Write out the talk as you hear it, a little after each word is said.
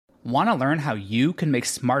Want to learn how you can make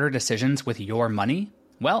smarter decisions with your money?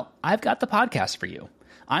 Well, I've got the podcast for you.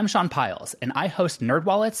 I'm Sean Piles, and I host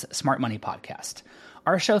NerdWallet's Smart Money Podcast.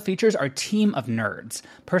 Our show features our team of nerds,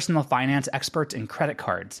 personal finance experts in credit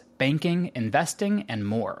cards, banking, investing, and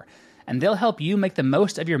more. And they'll help you make the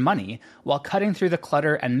most of your money while cutting through the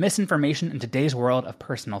clutter and misinformation in today's world of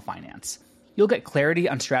personal finance. You'll get clarity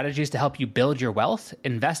on strategies to help you build your wealth,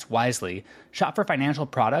 invest wisely, shop for financial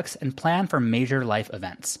products, and plan for major life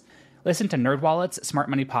events. Listen to NerdWallet's Smart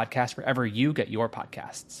Money Podcast wherever you get your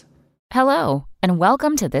podcasts. Hello, and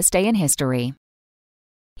welcome to This Day in History.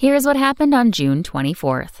 Here's what happened on June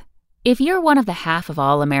 24th. If you're one of the half of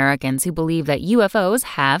all Americans who believe that UFOs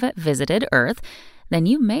have visited Earth, then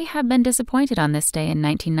you may have been disappointed on this day in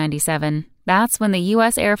 1997. That's when the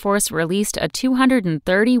U.S. Air Force released a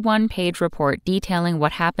 231-page report detailing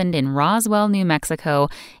what happened in Roswell, New Mexico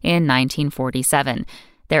in 1947.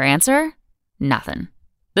 Their answer? Nothing.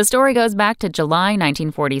 The story goes back to July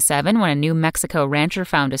 1947 when a New Mexico rancher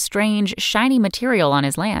found a strange, shiny material on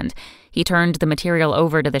his land. He turned the material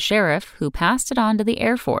over to the sheriff, who passed it on to the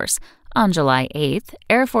Air Force. On July 8th,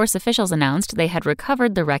 Air Force officials announced they had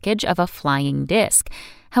recovered the wreckage of a flying disc.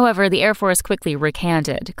 However, the Air Force quickly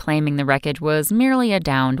recanted, claiming the wreckage was merely a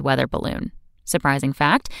downed weather balloon. Surprising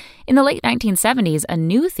fact, in the late 1970s, a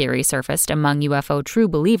new theory surfaced among UFO true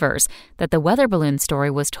believers that the weather balloon story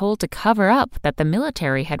was told to cover up that the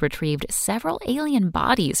military had retrieved several alien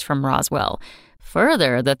bodies from Roswell.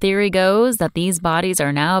 Further, the theory goes that these bodies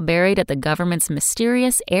are now buried at the government's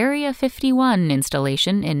mysterious Area 51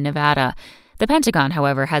 installation in Nevada. The Pentagon,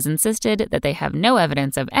 however, has insisted that they have no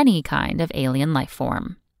evidence of any kind of alien life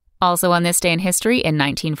form. Also on this day in history, in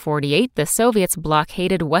 1948, the Soviets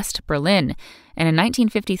blockaded West Berlin. And in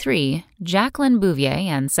 1953, Jacqueline Bouvier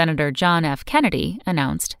and Senator John F. Kennedy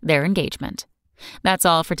announced their engagement. That's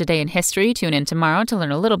all for today in history. Tune in tomorrow to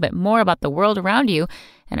learn a little bit more about the world around you.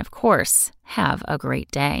 And of course, have a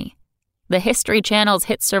great day. The History Channel's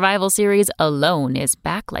hit survival series Alone is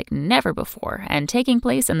back like never before and taking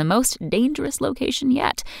place in the most dangerous location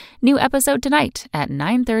yet. New episode tonight at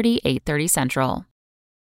 9:30, 8:30 Central.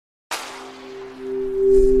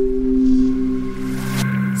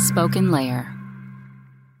 Spoken Layer.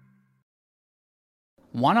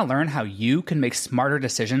 Want to learn how you can make smarter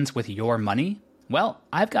decisions with your money? Well,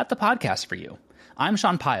 I've got the podcast for you. I'm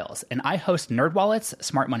Sean Piles, and I host NerdWallet's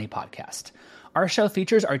Smart Money Podcast. Our show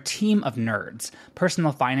features our team of nerds,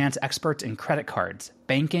 personal finance experts in credit cards,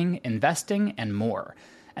 banking, investing, and more.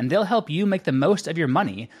 And they'll help you make the most of your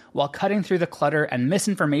money while cutting through the clutter and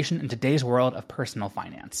misinformation in today's world of personal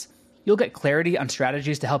finance. You'll get clarity on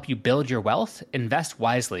strategies to help you build your wealth, invest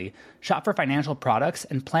wisely, shop for financial products,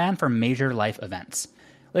 and plan for major life events.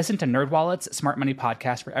 Listen to NerdWallet's Smart Money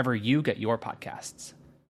Podcast wherever you get your podcasts.